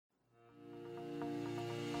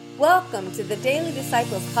Welcome to the Daily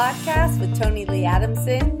Disciples podcast with Tonilee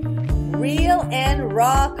Adamson. Real and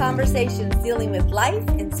raw conversations dealing with life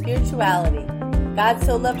and spirituality. God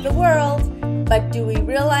so loved the world, but do we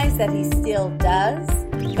realize that He still does?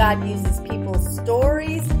 God uses people's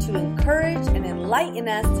stories to encourage and enlighten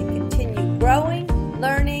us to continue growing,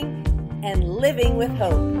 learning, and living with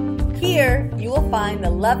hope. Here, you will find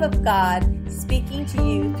the love of God speaking to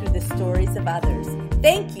you through the stories of others.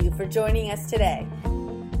 Thank you for joining us today.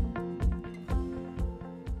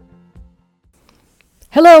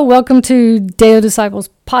 Hello, welcome to Daily Disciples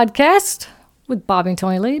podcast with Bobbye and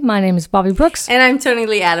Tonilee. My name is Bobbye Brooks. And I'm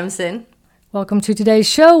Tonilee Adamson. Welcome to today's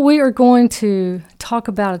show. We are going to talk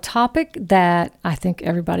about a topic that I think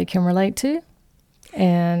everybody can relate to.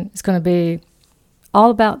 And it's going to be all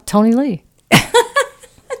about Tonilee.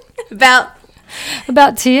 About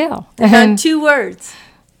TL. About two words.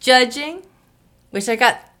 Judging, which I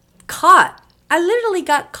got caught. I literally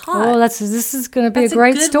got caught. Oh, this is going to be a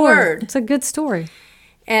great story. Word. It's a good story.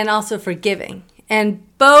 And also forgiving. And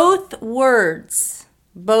both words,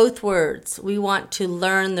 we want to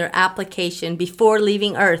learn their application before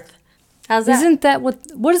leaving earth. How's that? Isn't that what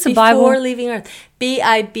is the Bible? Before leaving earth.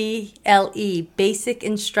 Bible, basic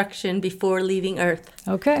instruction before leaving earth.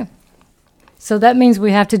 Okay. So that means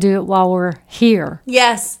we have to do it while we're here.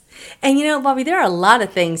 Yes. And you know, Bobbye, there are a lot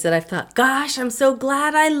of things that I've thought, gosh, I'm so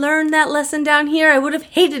glad I learned that lesson down here. I would have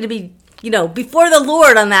hated to be, before the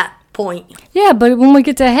Lord on that point. Yeah, but when we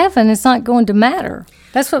get to heaven, it's not going to matter.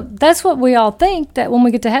 That's what we all think, that when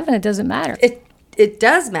we get to heaven, it doesn't matter. It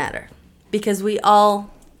does matter because we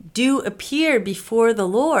all do appear before the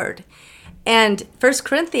Lord. And 1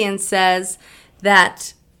 Corinthians says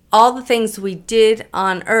that all the things we did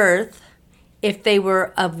on earth, if they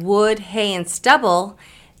were of wood, hay, and stubble,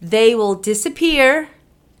 they will disappear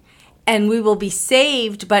and we will be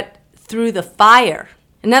saved, but through the fire.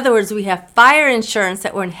 In other words, we have fire insurance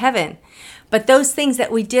that we're in heaven. But those things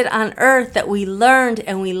that we did on earth, that we learned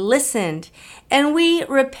and we listened and we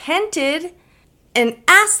repented and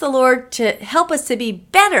asked the Lord to help us to be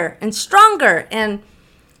better and stronger. And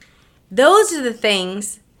those are the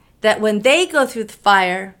things that when they go through the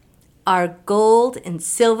fire are gold and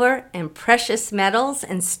silver and precious metals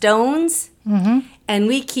and stones. Mm-hmm. And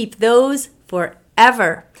we keep those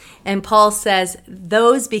forever. And Paul says,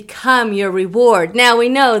 those become your reward. Now we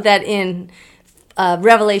know that in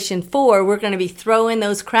Revelation 4, we're going to be throwing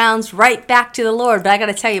those crowns right back to the Lord. But I got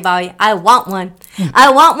to tell you, Bobbye, I want one.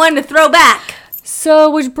 I want one to throw back.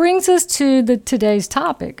 So, which brings us to today's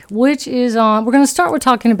topic, which is we're going to start with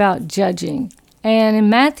talking about judging. And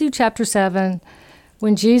in Matthew chapter 7,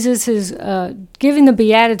 when Jesus is giving the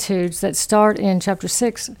Beatitudes that start in chapter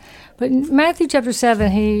 6, but in Matthew chapter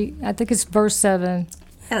 7, I think it's verse 7,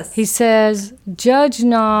 yes, he says, "Judge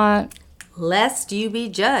not, lest you be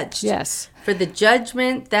judged." Yes. For the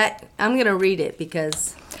judgment that, I'm going to read it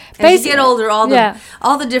because as you get older, all the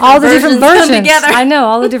different versions come together. I know,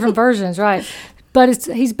 all the different versions, right. But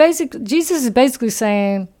Jesus is basically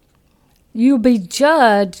saying, you'll be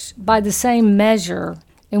judged by the same measure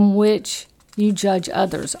in which you judge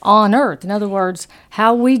others on earth. In other words,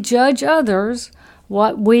 how we judge others,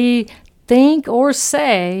 what we think or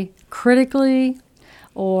say critically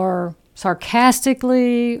or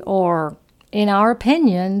sarcastically or in our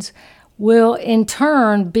opinions will in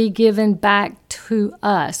turn be given back to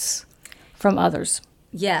us from others.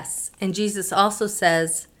 Yes. And Jesus also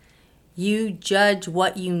says, you judge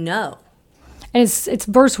what you know. And it's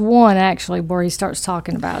verse 1 actually where he starts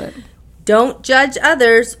talking about it. Don't judge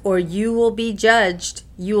others or you will be judged.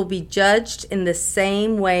 You will be judged in the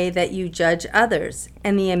same way that you judge others.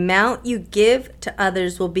 And the amount you give to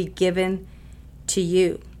others will be given to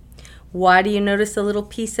you. Why do you notice a little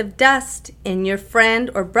piece of dust in your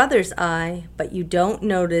friend or brother's eye, but you don't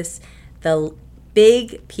notice the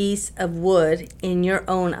big piece of wood in your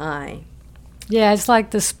own eye? Yeah, it's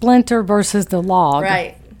like the splinter versus the log.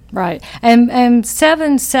 Right. Right. And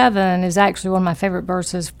 7:7 is actually one of my favorite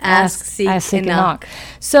verses. Ask, seek, and knock.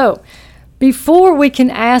 So before we can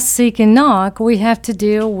ask, seek, and knock, we have to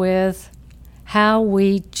deal with how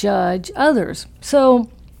we judge others. So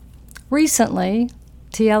recently,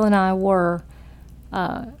 TL and I were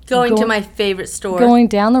going to my favorite store. Going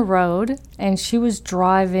down the road, and she was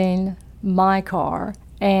driving my car,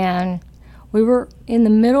 and we were in the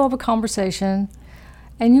middle of a conversation,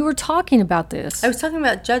 and you were talking about this. I was talking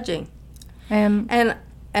about judging. And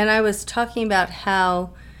I was talking about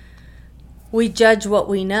how we judge what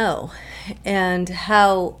we know and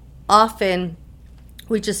how often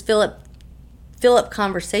we just fill up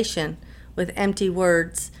conversation with empty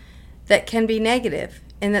words that can be negative,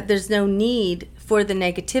 and that there's no need for the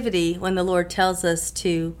negativity when the Lord tells us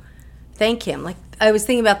to thank him. Like, I was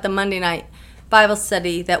thinking about the Monday night Bible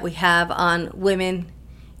study that we have on women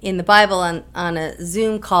in the Bible on a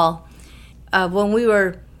Zoom call. When we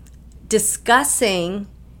were discussing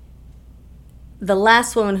the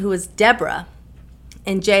last woman, who was Deborah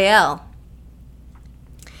and Jael,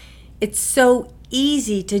 it's so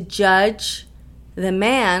easy to judge the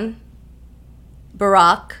man,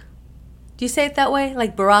 Barack. Do you say it that way?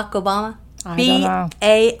 Like Barack Obama? I don't know.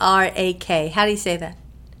 B-A-R-A-K. How do you say that?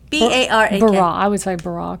 B-A-R-A-K. Barack. I would say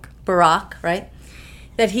Barack. Barack, right?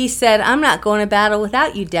 That he said, I'm not going to battle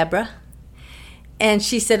without you, Deborah. And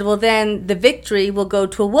she said, well, then the victory will go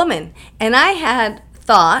to a woman. And I had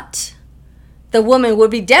thought the woman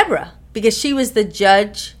would be Deborah, because she was the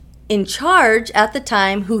judge in charge at the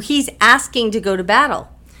time who he's asking to go to battle.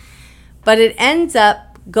 But it ends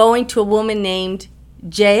up going to a woman named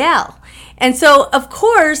Jael. And so, of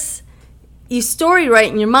course, you story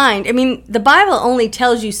right in your mind. I mean, the Bible only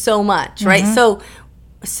tells you so much, right?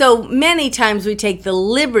 So many times we take the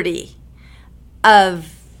liberty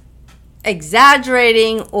of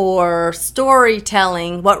exaggerating or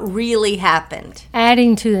storytelling what really happened.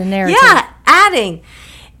 Adding to the narrative. Yeah, adding.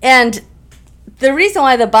 And the reason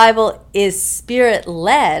why the Bible is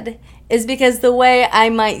spirit-led is because the way I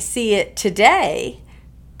might see it today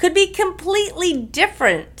could be completely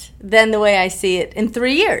different than the way I see it in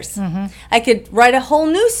 3 years. I could write a whole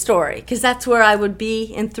new story, because that's where I would be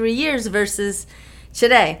in 3 years versus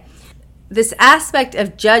today. This aspect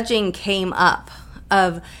of judging came up,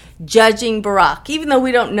 of judging Barack, even though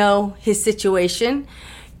we don't know his situation,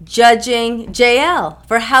 judging Jael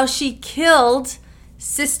for how she killed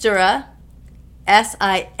Sisera,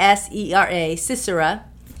 S-I-S-E-R-A, Sisera,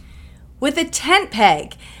 with a tent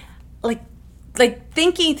peg. Like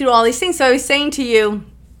thinking through all these things. So I was saying to you,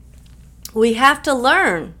 we have to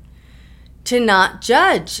learn to not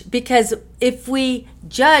judge, because if we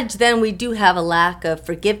judge, then we do have a lack of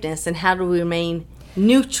forgiveness. And how do we remain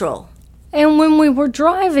neutral? And when we were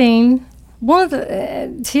driving, one of the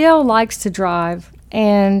TL likes to drive,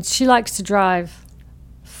 and she likes to drive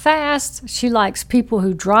fast. She likes people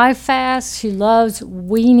who drive fast. She loves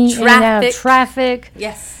weaning in and out of traffic.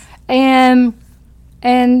 Yes. And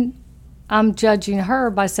I'm judging her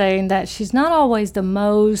by saying that she's not always the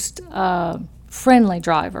most friendly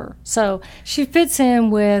driver. So she fits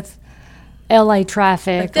in with LA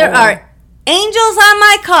traffic. But there are angels on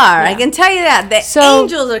my car. Yeah. I can tell you that. The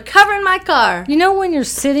angels are covering my car. You know when you're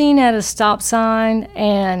sitting at a stop sign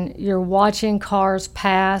and you're watching cars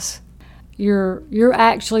pass, you're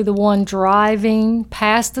actually the one driving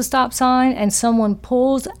past the stop sign, and someone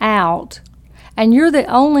pulls out, and you're the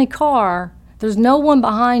only car. There's no one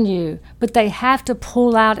behind you, but they have to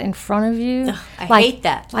pull out in front of you. Ugh, I hate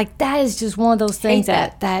that. Like, that is just one of those things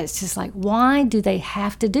that's just like, why do they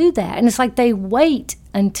have to do that? And it's like they wait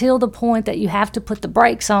until the point that you have to put the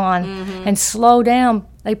brakes on and slow down.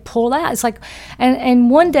 They pull out. It's like,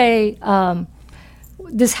 and one day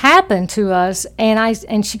this happened to us,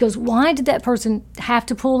 and she goes, why did that person have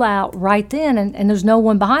to pull out right then? And there's no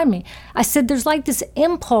one behind me. I said, there's like this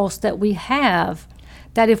impulse that we have,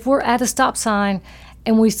 that if we're at a stop sign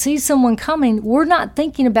and we see someone coming, we're not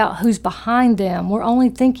thinking about who's behind them. We're only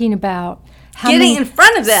thinking about how getting many in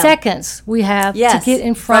front of them. Seconds we have to get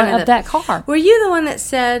in front of that car. Were you the one that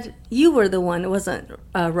said, you were the one, it wasn't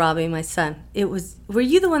Robbie, my son. Were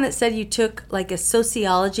you the one that said you took like a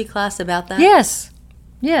sociology class about that? Yes.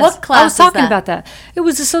 What class I was talking that? about that. It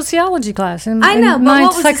was a sociology class. I know, but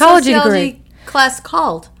what was the sociology class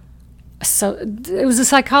called? So it was a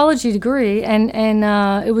psychology degree, and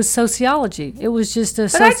it was sociology. It was just a.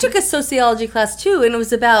 But I took a sociology class too, and it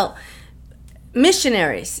was about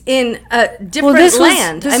missionaries in a different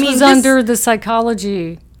land. This was under the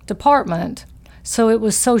psychology department, so it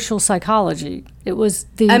was social psychology. It was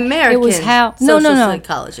the American. It was how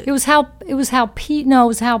psychology. It was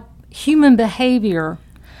how human behavior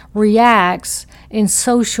reacts in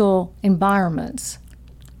social environments.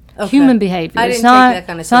 Okay. Human behavior. I didn't take that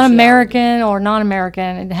kind of sociology. It's not American or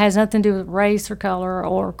non-American. It has nothing to do with race or color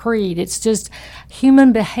or creed. It's just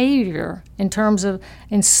human behavior in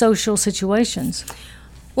social situations.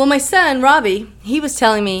 Well, my son, Robbie, he was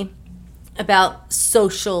telling me about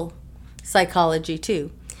social psychology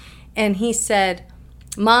too. And he said,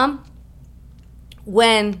 Mom,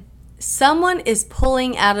 when someone is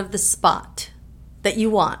pulling out of the spot that you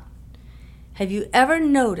want, have you ever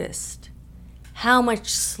noticed how much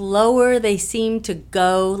slower they seem to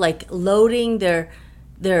go, like loading their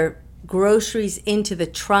groceries into the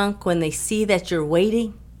trunk when they see that you're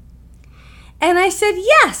waiting? And I said,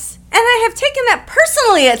 yes. And I have taken that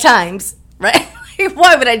personally at times, right?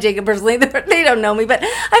 Why would I take it personally? They don't know me, but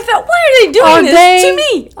I felt, why are they doing this to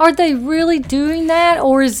me? Are they really doing that,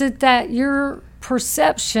 or is it that your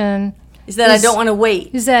perception is that I don't want to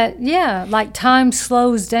wait? Is that, like time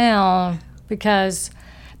slows down because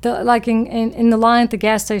in the line at the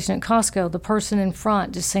gas station at Costco, the person in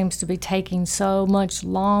front just seems to be taking so much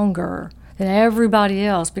longer than everybody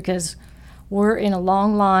else because we're in a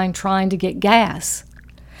long line trying to get gas.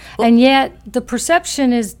 Well, and yet the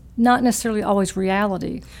perception is not necessarily always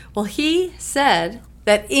reality. Well, he said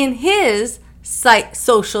that in his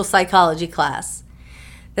social psychology class,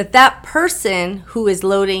 that person who is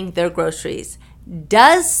loading their groceries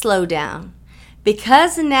does slow down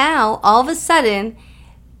because now all of a sudden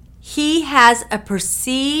he has a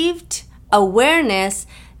perceived awareness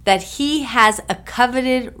that he has a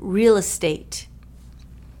coveted real estate.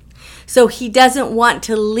 So he doesn't want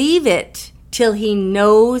to leave it till he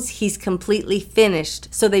knows he's completely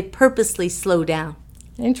finished. So they purposely slow down.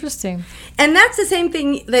 Interesting. And that's the same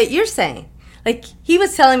thing that you're saying. Like, he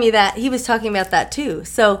was telling me that, he was talking about that too.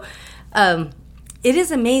 So it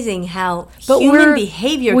is amazing how human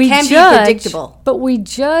behavior can be predictable. But we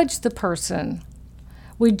judge the person.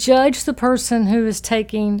 We judge the person who is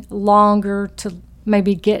taking longer to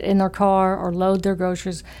maybe get in their car or load their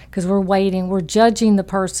groceries because we're waiting. We're judging the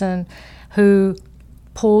person who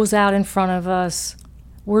pulls out in front of us.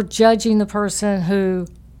 We're judging the person who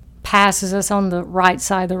passes us on the right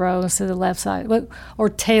side of the road instead of the left side, or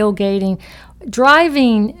tailgating.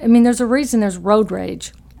 Driving, there's a reason there's road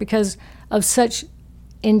rage because of such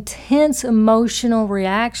intense emotional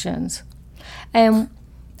reactions. And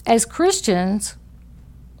as Christians,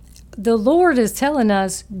 the Lord is telling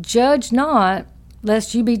us, judge not,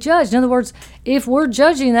 lest you be judged. In other words, if we're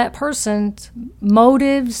judging that person's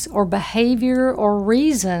motives or behavior or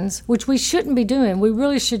reasons, which we shouldn't be doing, we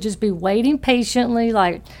really should just be waiting patiently,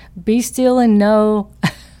 like, be still and know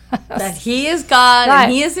that He is God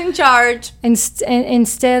and He is in charge.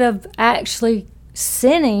 Instead of actually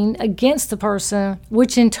sinning against the person,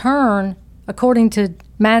 which in turn, according to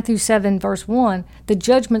Matthew 7, verse 1, the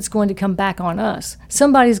judgment's going to come back on us.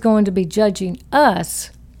 Somebody's going to be judging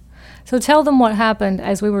us. So tell them what happened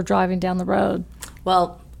as we were driving down the road.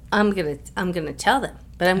 Well, I'm gonna tell them,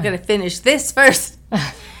 but I'm gonna finish this first.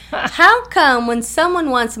 How come when someone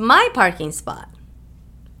wants my parking spot,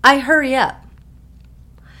 I hurry up?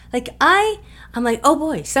 Like I'm like, oh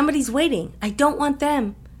boy, somebody's waiting. I don't want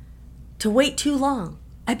them to wait too long.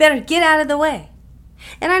 I better get out of the way.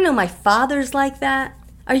 And I know my father's like that.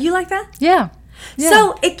 Are you like that? Yeah.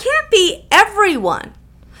 So it can't be everyone.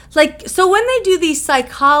 Like, so when they do these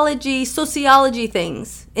sociology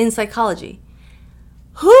things in psychology,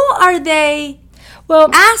 who are they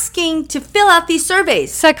asking to fill out these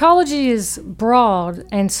surveys? Psychology is broad,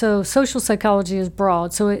 and so social psychology is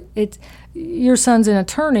broad. So your son's an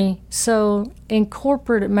attorney, so in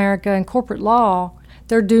corporate America, in corporate law,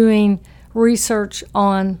 they're doing research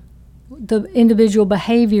on the individual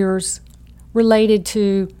behaviors related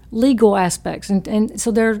to legal aspects, and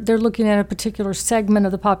so they're looking at a particular segment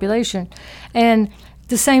of the population, and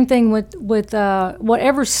the same thing with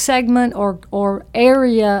whatever segment or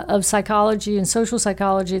area of psychology and social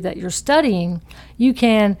psychology that you're studying, you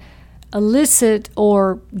can elicit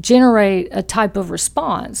or generate a type of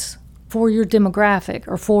response for your demographic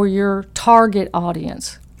or for your target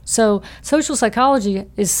audience. So social psychology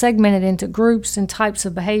is segmented into groups and types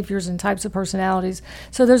of behaviors and types of personalities.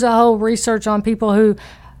 So there's a whole research on people who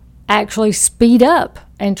actually speed up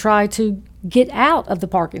and try to get out of the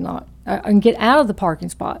parking lot and get out of the parking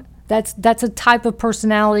spot. That's a type of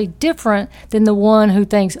personality different than the one who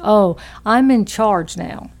thinks, oh, I'm in charge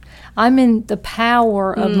now. I'm in the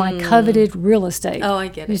power of my coveted real estate. Oh, I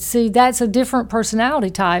get it. You see, that's a different personality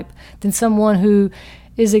type than someone who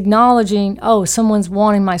is acknowledging, oh, someone's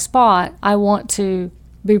wanting my spot. I want to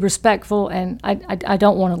be respectful, and I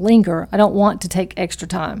don't want to linger. I don't want to take extra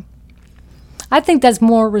time. I think that's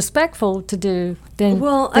more respectful to do than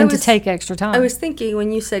to take extra time. I was thinking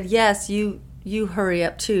when you said yes, you hurry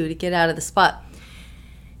up too to get out of the spot.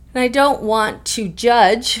 And I don't want to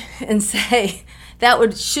judge and say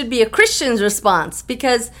that should be a Christian's response,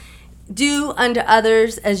 because do unto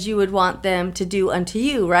others as you would want them to do unto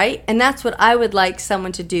you, right? And that's what I would like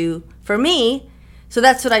someone to do for me. So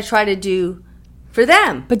that's what I try to do for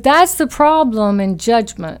them. But that's the problem in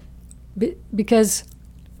judgment, because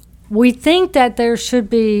we think that there should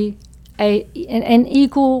be an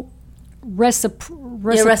equal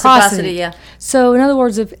reciprocity. Yeah. So in other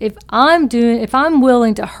words, if I'm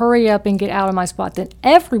willing to hurry up and get out of my spot, then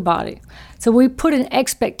everybody. So we put an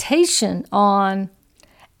expectation on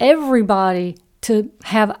everybody to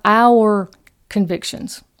have our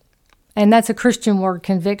convictions. And that's a Christian word,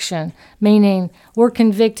 conviction, meaning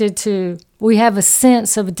we have a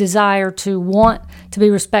sense of a desire to want to be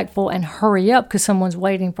respectful and hurry up because someone's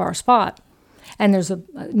waiting for our spot. And there's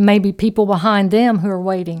maybe people behind them who are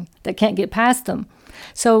waiting that can't get past them.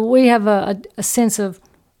 So we have a sense of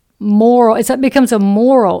moral, it becomes a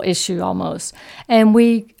moral issue almost. And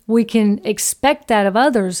we can expect that of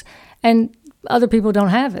others, and other people don't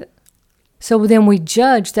have it. So then we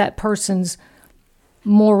judge that person's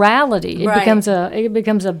morality. It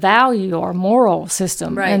becomes a value or moral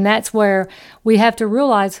system. Right. And that's where we have to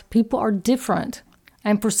realize people are different.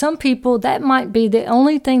 And for some people, that might be the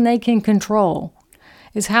only thing they can control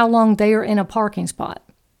is how long they are in a parking spot.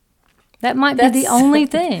 That might be the only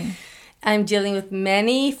thing. I'm dealing with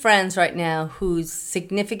many friends right now whose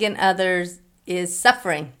significant others is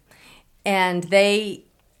suffering. And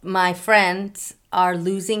my friends, are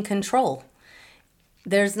losing control.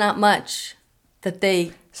 There's not much that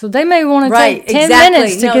they... So they may want to take 10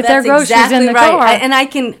 minutes to get their groceries in the car. And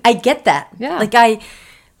I get that. Yeah. Like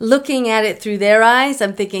looking at it through their eyes,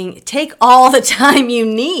 I'm thinking, take all the time you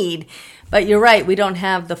need. But you're right, we don't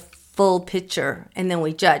have the full picture, and then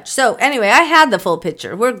we judge. So anyway, I had the full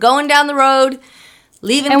picture. We're going down the road,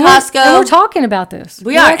 leaving Costco. And we're talking about this.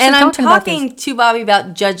 We are, and I'm talking to Bobbye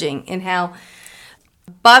about judging and how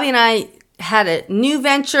Bobbye and I had a new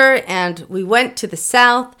venture, and we went to the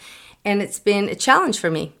South, and it's been a challenge for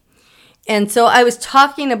me. And so I was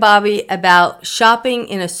talking to Bobbye about shopping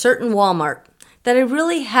in a certain Walmart that I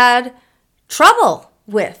really had trouble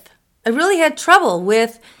with. I really had trouble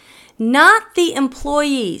with not the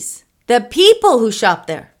employees, the people who shop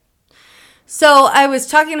there. So I was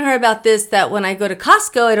talking to her about this, that when I go to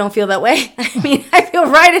Costco, I don't feel that way. I mean, I feel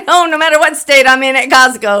right at home no matter what state I'm in at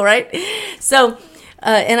Costco, right? So,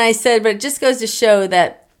 and I said, but it just goes to show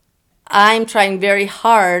that I'm trying very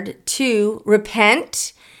hard to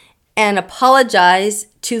repent and apologize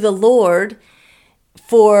to the Lord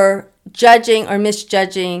for judging or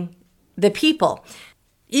misjudging the people.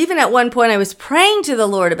 Even at one point, I was praying to the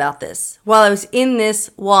Lord about this while I was in this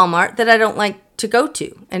Walmart that I don't like to go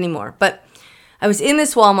to anymore. But I was in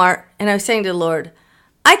this Walmart, and I was saying to the Lord,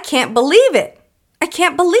 I can't believe it. I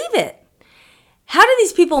can't believe it. How do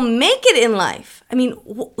these people make it in life? I mean,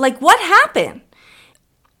 what happened?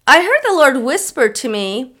 I heard the Lord whisper to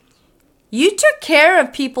me, you took care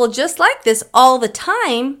of people just like this all the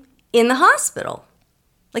time in the hospital,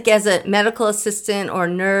 like as a medical assistant or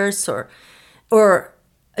nurse or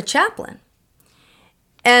a chaplain.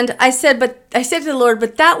 And I said to the Lord,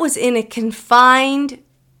 but that was in a confined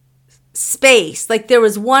space. Like there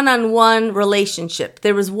was one-on-one relationship.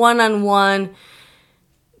 There was one-on-one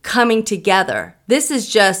coming together. This is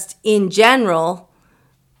just, in general,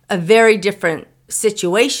 a very different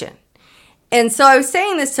situation. And so I was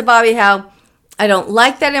saying this to Bobbye, how I don't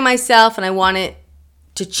like that in myself and I want it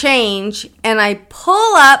to change. And I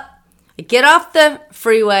pull up, I get off the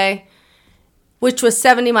freeway, which was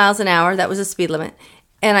 70 miles an hour. That was the speed limit.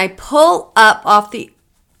 And I pull up off the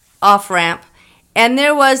off-ramp, and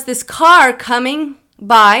there was this car coming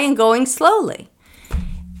by and going slowly.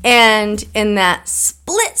 And in that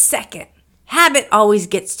split second, habit always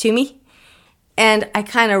gets to me, and I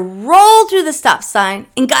kind of rolled through the stop sign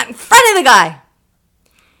and got in front of the guy.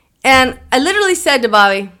 And I literally said to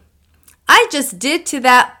Bobbye, I just did to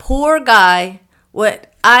that poor guy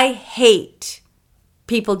what I hate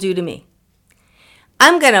people do to me.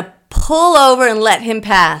 I'm going to pull over and let him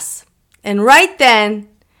pass. And right then,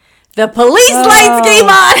 the police lights came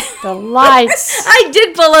on. The lights. I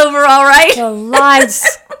did pull over all right. The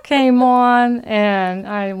lights came on, and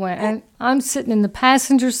I went. And I'm sitting in the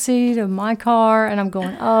passenger seat of my car, and I'm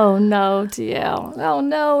going, oh, no, TL. Oh,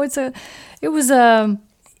 no, it was a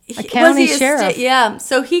county sheriff. Yeah,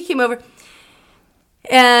 so he came over,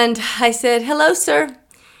 and I said, hello, sir.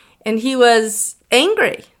 And he was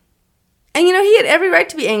angry. And, he had every right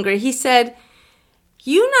to be angry. He said,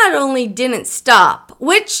 you not only didn't stop,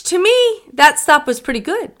 which to me, that stop was pretty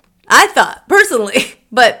good, I thought, personally.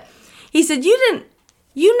 But he said,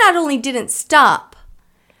 you not only didn't stop,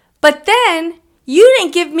 but then you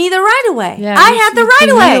didn't give me the right of way. Yeah, I had the right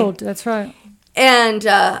of way. That's right. And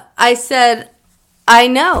I said, I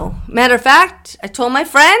know. Matter of fact, I told my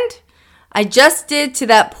friend, I just did to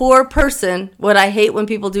that poor person what I hate when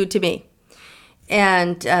people do to me.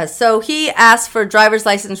 And so he asked for driver's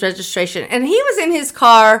license registration. And he was in his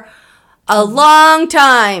car a long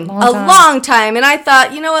time. Long time. And I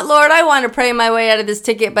thought, you know what, Lord, I want to pray my way out of this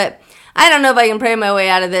ticket, but I don't know if I can pray my way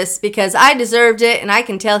out of this because I deserved it. And I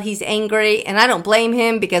can tell he's angry. And I don't blame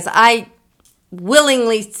him because I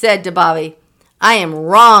willingly said to Bobbye, I am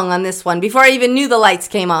wrong on this one before I even knew the lights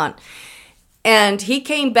came on. And he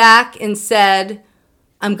came back and said,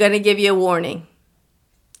 I'm going to give you a warning.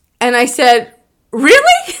 And I said,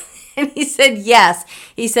 really? And he said, yes.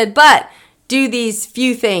 He said, but do these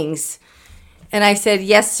few things. And I said,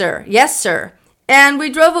 yes, sir. Yes, sir. And we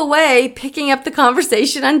drove away, picking up the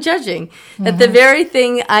conversation on judging. That the very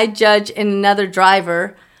thing I judge in another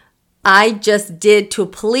driver, I just did to a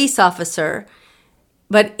police officer.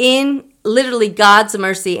 But in literally God's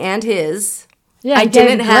mercy and his, I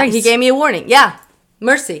didn't have, he gave me a warning. Yeah,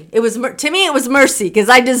 mercy. It was, to me, it was mercy because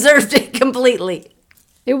I deserved it completely.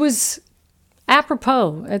 It was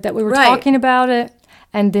apropos that we were talking about it,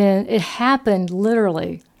 and then it happened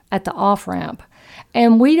literally at the off-ramp.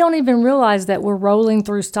 And we don't even realize that we're rolling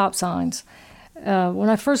through stop signs. When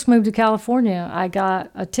I first moved to California, I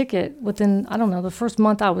got a ticket within, I don't know, the first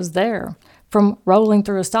month I was there from rolling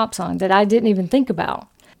through a stop sign that I didn't even think about.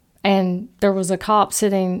 And there was a cop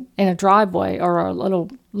sitting in a driveway or a little,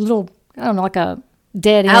 I don't know, like a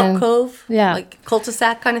dead end. Alcove? Yeah. Like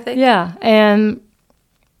cul-de-sac kind of thing? Yeah. And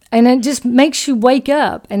it just makes you wake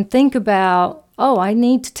up and think about, oh, I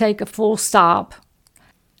need to take a full stop.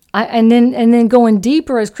 And then going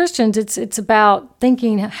deeper as Christians, it's about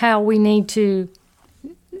thinking how we need to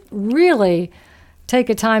really take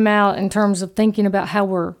a time out in terms of thinking about how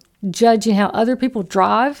we're judging how other people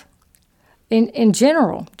drive in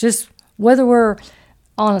general. Just whether we're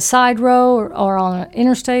on a side road or on an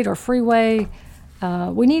interstate or freeway,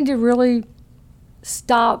 we need to really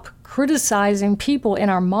stop criticizing people in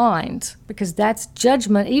our minds, because that's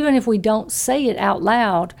judgment. Even if we don't say it out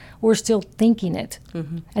loud, we're still thinking it.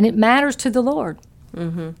 Mm-hmm. And it matters to the Lord.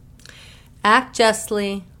 Mm-hmm. Act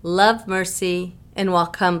justly, love mercy, and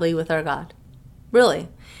walk humbly with our God. Really.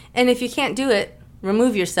 And if you can't do it,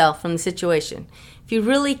 remove yourself from the situation. If you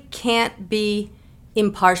really can't be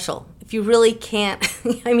impartial, if you really can't,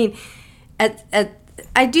 I mean,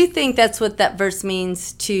 I do think that's what that verse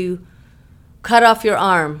means, to cut off your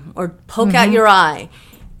arm or poke out your eye.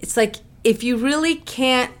 It's like, if you really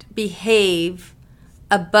can't behave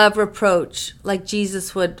above reproach like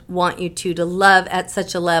Jesus would want you to love at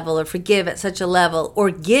such a level, or forgive at such a level,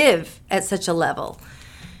 or give at such a level,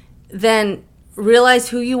 then realize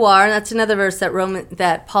who you are. And that's another verse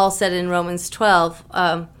that Paul said in Romans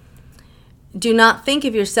 12. Do not think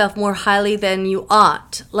of yourself more highly than you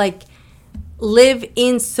ought. Like, live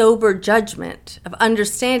in sober judgment of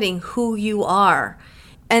understanding who you are,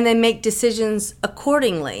 and then make decisions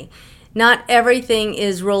accordingly. Not everything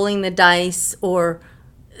is rolling the dice, or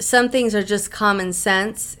some things are just common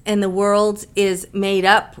sense, and the world is made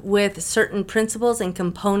up with certain principles and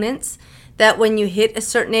components that when you hit a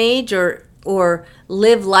certain age or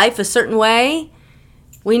live life a certain way,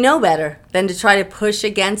 we know better than to try to push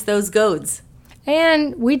against those goads.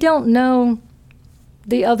 And we don't know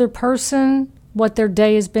the other person, what their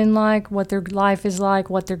day has been like, what their life is like,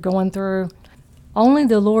 what they're going through. Only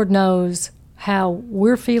the Lord knows how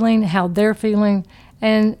we're feeling, how they're feeling,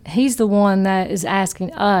 and He's the one that is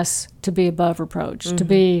asking us to be above reproach, to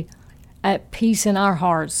be at peace in our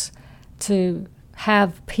hearts, to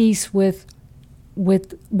have peace with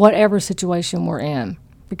whatever situation we're in.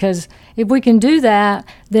 Because if we can do that,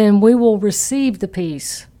 then we will receive the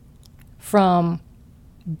peace from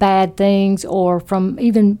bad things or from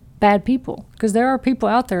even bad people, because there are people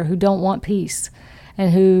out there who don't want peace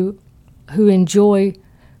and who enjoy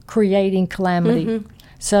creating calamity.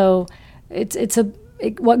 So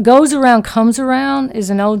what goes around comes around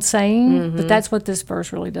is an old saying, but that's what this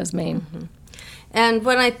verse really does mean. And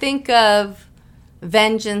when I think of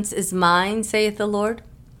vengeance is mine, saith the Lord,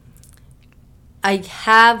 I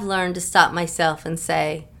have learned to stop myself and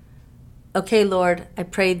say, okay, Lord, I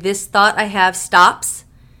pray this thought I have stops,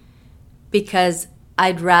 because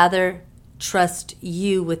I'd rather trust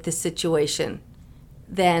you with the situation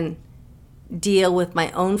than deal with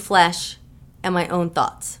my own flesh and my own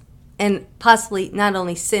thoughts, and possibly not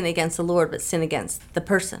only sin against the Lord, but sin against the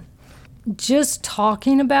person. Just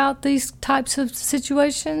talking about these types of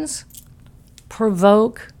situations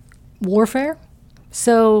provoke warfare.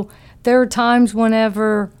 So there are times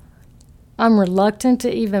whenever I'm reluctant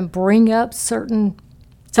to even bring up certain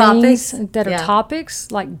things that are topics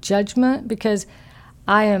like judgment, because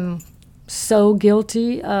I am so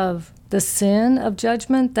guilty of the sin of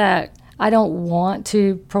judgment that I don't want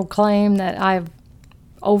to proclaim that I've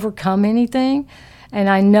overcome anything. And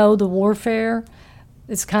I know the warfare.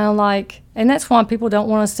 It's kind of like, and that's why people don't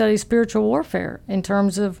want to study spiritual warfare, in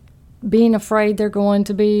terms of being afraid they're going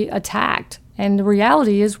to be attacked. And the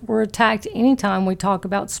reality is, we're attacked anytime we talk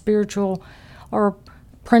about spiritual or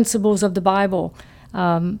principles of the Bible.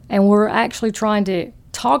 And we're actually trying to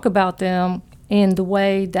talk about them in the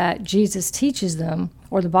way that Jesus teaches them,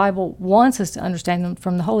 or the Bible wants us to understand them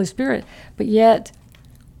from the Holy Spirit, but yet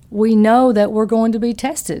we know that we're going to be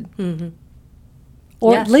tested. Mm-hmm.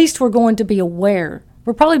 Or Yes. at least we're going to be aware.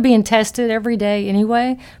 We're probably being tested every day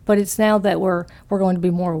anyway, but it's now that we're going to be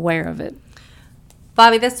more aware of it.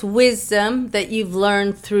 Bobbye, that's wisdom that you've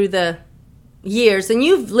learned through the years. And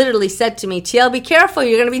you've literally said to me, TL, be careful.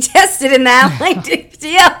 You're going to be tested in that. Like,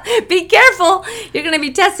 TL, be careful. You're going to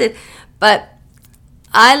be tested. But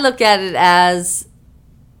I look at it as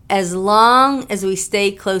long as we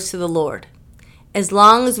stay close to the Lord, as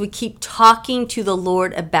long as we keep talking to the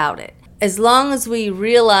Lord about it, as long as we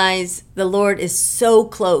realize the Lord is so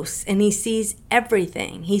close and he sees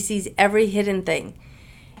everything, he sees every hidden thing.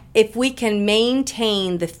 If we can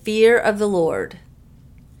maintain the fear of the Lord,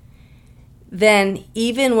 then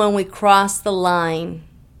even when we cross the line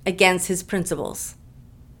against his principles,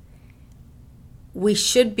 we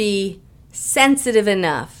should be sensitive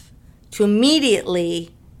enough to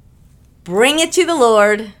immediately bring it to the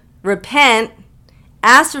Lord, repent,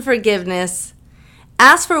 ask for forgiveness,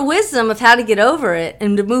 ask for wisdom of how to get over it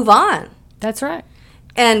and to move on. That's right.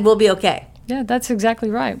 And we'll be okay. Yeah, that's exactly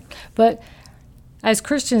right. But as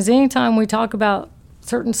Christians, anytime we talk about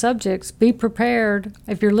certain subjects, be prepared.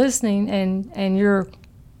 If you're listening and you're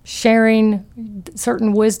sharing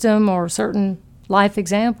certain wisdom or certain life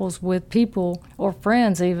examples with people or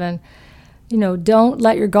friends even, don't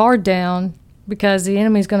let your guard down, because the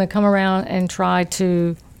enemy's going to come around and try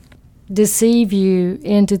to deceive you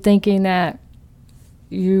into thinking that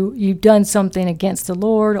you've done something against the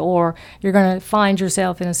Lord, or you're going to find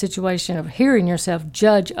yourself in a situation of hearing yourself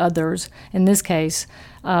judge others, in this case.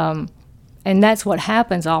 And that's what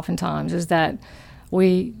happens oftentimes, is that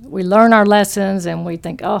we learn our lessons and we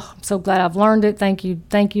think, oh, I'm so glad I've learned it. Thank you,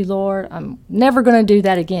 Lord. I'm never going to do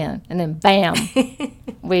that again. And then, bam,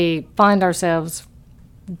 we find ourselves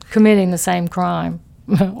committing the same crime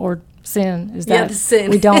or sin. Is that the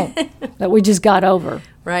sin. that we just got over.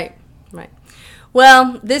 Right.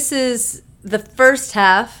 Well, this is the first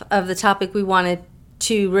half of the topic we wanted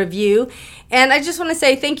to review. And I just want to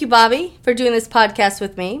say thank you, Bobbye, for doing this podcast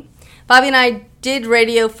with me. Bobbye and I did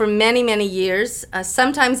radio for many, many years,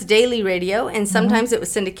 sometimes daily radio, and sometimes it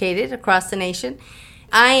was syndicated across the nation.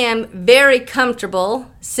 I am very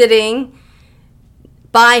comfortable sitting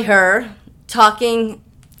by her talking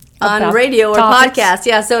on radio or podcast.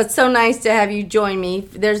 Yeah, so it's so nice to have you join me.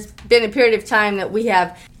 There's been a period of time that we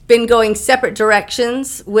have been going separate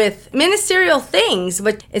directions with ministerial things,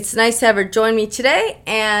 but it's nice to have her join me today.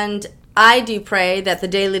 And I do pray that the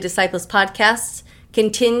Daily Disciples podcast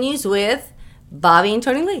continues with Bobbye and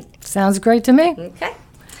Tonilee. Sounds great to me. Okay.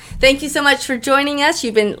 Thank you so much for joining us.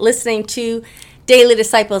 You've been listening to Daily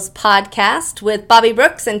Disciples podcast with Bobbye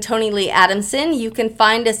Brooks and Tonilee Adamson. You can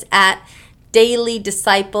find us at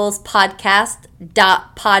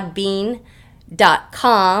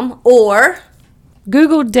dailydisciplespodcast.podbean.com or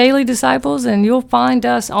Google Daily Disciples and you'll find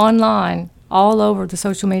us online all over the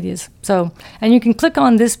social medias. And you can click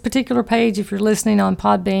on this particular page if you're listening on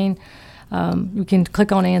Podbean. You can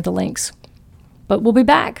click on any of the links. But we'll be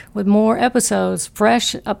back with more episodes,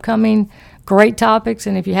 fresh, upcoming, great topics.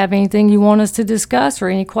 And if you have anything you want us to discuss or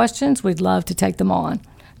any questions, we'd love to take them on.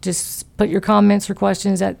 Just put your comments or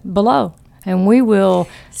questions below, and we will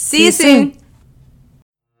see you soon.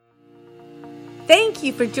 Thank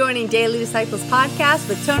you for joining Daily Disciples podcast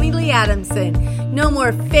with Tonilee Adamson. No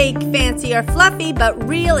more fake, fancy, or fluffy, but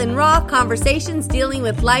real and raw conversations dealing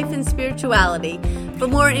with life and spirituality. For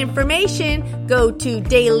more information, go to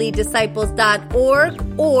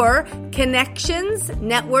dailydisciples.org or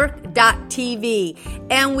connectionsnetwork.tv.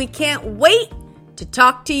 And we can't wait to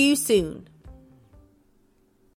talk to you soon.